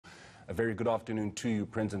A very good afternoon to you,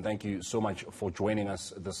 Prince, and thank you so much for joining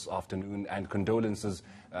us this afternoon, and condolences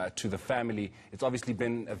to the family. It's obviously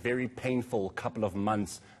been a very painful couple of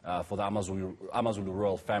months for the AmaZulu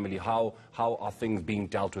royal family. How are things being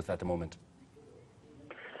dealt with at the moment?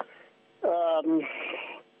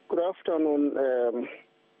 Good afternoon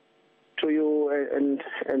to you and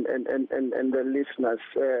the listeners.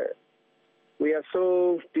 We are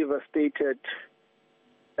so devastated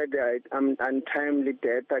at the untimely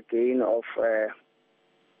death again of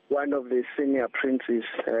one of the senior princes.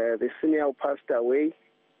 The senior who passed away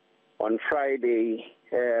on Friday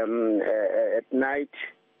at night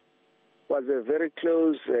was a very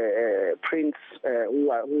close prince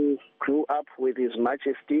who grew up with His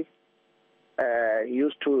Majesty. He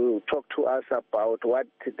used to talk to us about what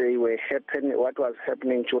was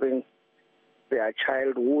happening during their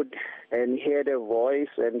childhood, and he had a voice,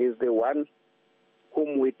 and is the one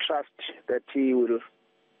whom we trust that he will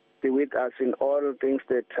be with us in all things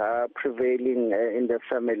that are prevailing in the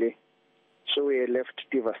family. So we are left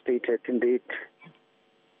devastated indeed.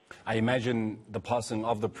 I imagine the passing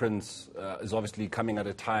of the prince is obviously coming at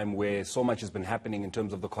a time where so much has been happening in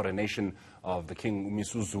terms of the coronation of the King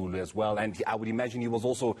Goodwill as well. And I would imagine he was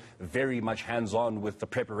also very much hands-on with the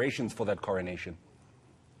preparations for that coronation.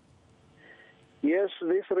 Yes,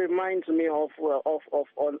 this reminds me of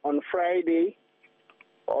on Friday,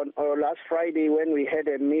 or last Friday, when we had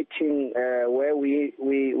a meeting where we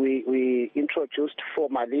introduced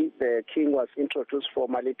formally, the king was introduced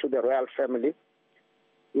formally to the royal family.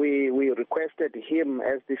 We requested him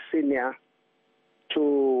as the senior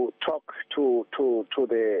to talk to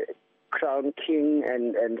the crown king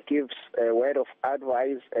and give a word of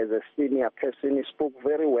advice as a senior person. He spoke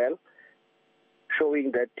very well,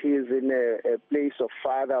 showing that he is in a place of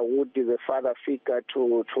fatherhood, is a father figure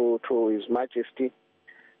to His Majesty.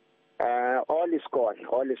 All is gone.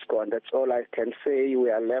 All is gone. That's all I can say. We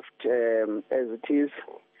are left as it is.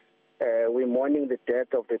 We're mourning the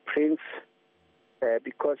death of the prince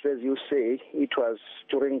because, as you say, it was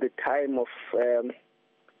during the time of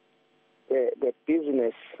the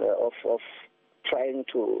business of trying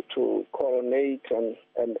to coronate and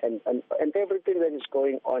everything that is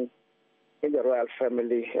going on in the royal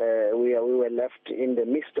family. We were left in the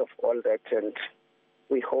midst of all that, and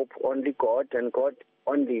we hope only God, and God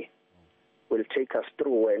only will take us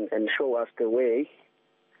through and show us the way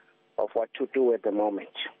of what to do at the moment.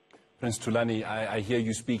 Prince Thulani, I hear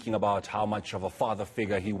you speaking about how much of a father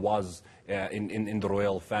figure he was in the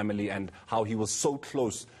royal family, and how he was so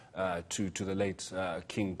close to the late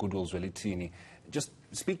King Goodwill Zwelithini. Just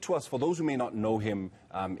speak to us, for those who may not know him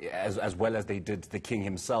as well as they did the king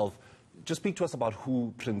himself. Just speak to us about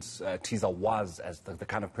who Prince Thiza was, as the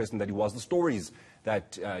kind of person that he was, the stories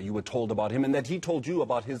that you were told about him, and that he told you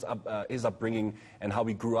about his upbringing and how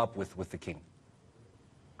he grew up with the king.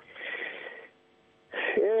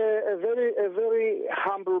 A very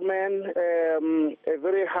humble man,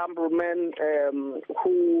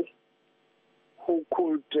 who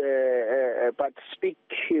could but speak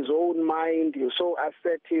his own mind. He was so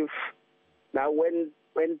assertive. Now, when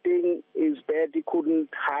thing is bad, he couldn't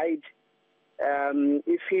hide.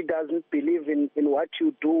 If he doesn't believe in what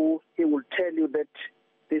you do, he will tell you that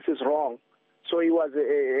this is wrong. So he was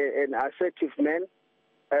an assertive man,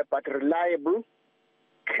 but reliable,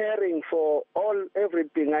 caring for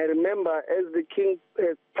everything. I remember as the king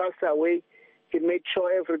passed away, he made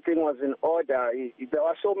sure everything was in order. There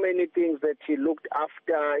were so many things that he looked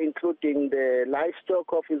after, including the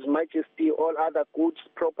livestock of His Majesty, all other goods,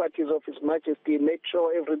 properties of His Majesty. He made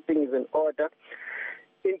sure everything is in order,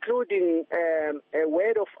 including a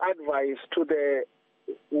word of advice to the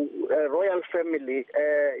royal family.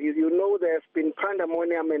 You know, there has been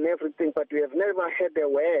pandemonium and everything, but we have never had a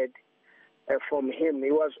word from him.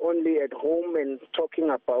 He was only at home and talking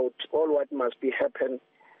about all what must be happened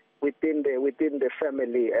within the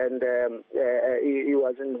family, and he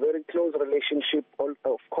was in very close relationship,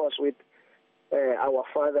 of course, with our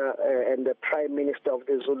father and the Prime Minister of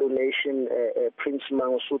the Zulu nation, Prince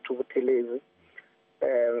Mangosuthu Buthelezi,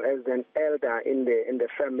 as an elder in the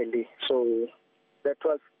family. So that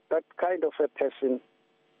was that kind of a person.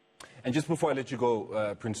 And just before I let you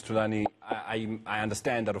go, Prince Thulani, I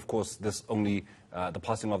understand that, of course, this only the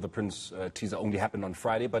passing of the Prince Thiza only happened on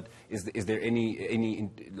Friday. But is there any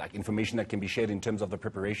like information that can be shared in terms of the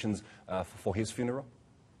preparations for his funeral?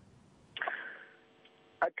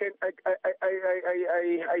 I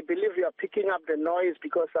believe you are picking up the noise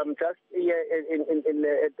because I'm just here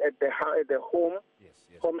at the home. Yes.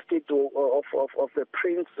 Homestead of the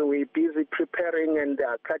prince. We're busy preparing and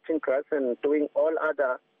cutting grass and doing all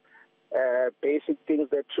other basic things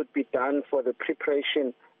that should be done for the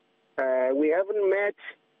preparation We haven't met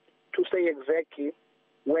to say exactly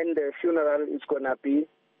when the funeral is going to be,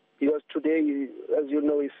 because today, as you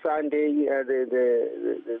know, is Sunday,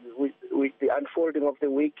 the unfolding of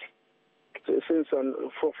the week. Since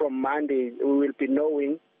from Monday, we will be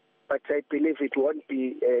knowing, but I believe it won't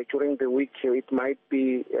be during the week. It might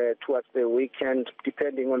be towards the weekend,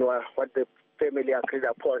 depending on what the family agreed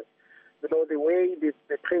upon. You know, the way the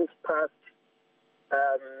prince passed,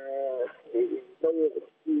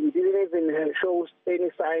 he didn't even show any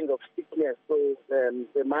signs of sickness, so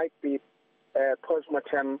there might be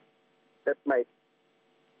postmortem that might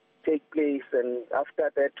take place, and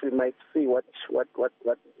after that we might see what's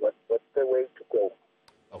the way to go.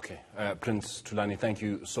 Okay, Prince Thulani, thank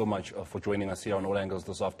you so much for joining us here on All Angles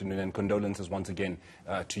this afternoon, and condolences once again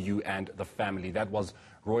to you and the family. That was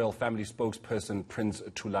Royal Family spokesperson Prince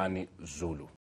Thulani Zulu.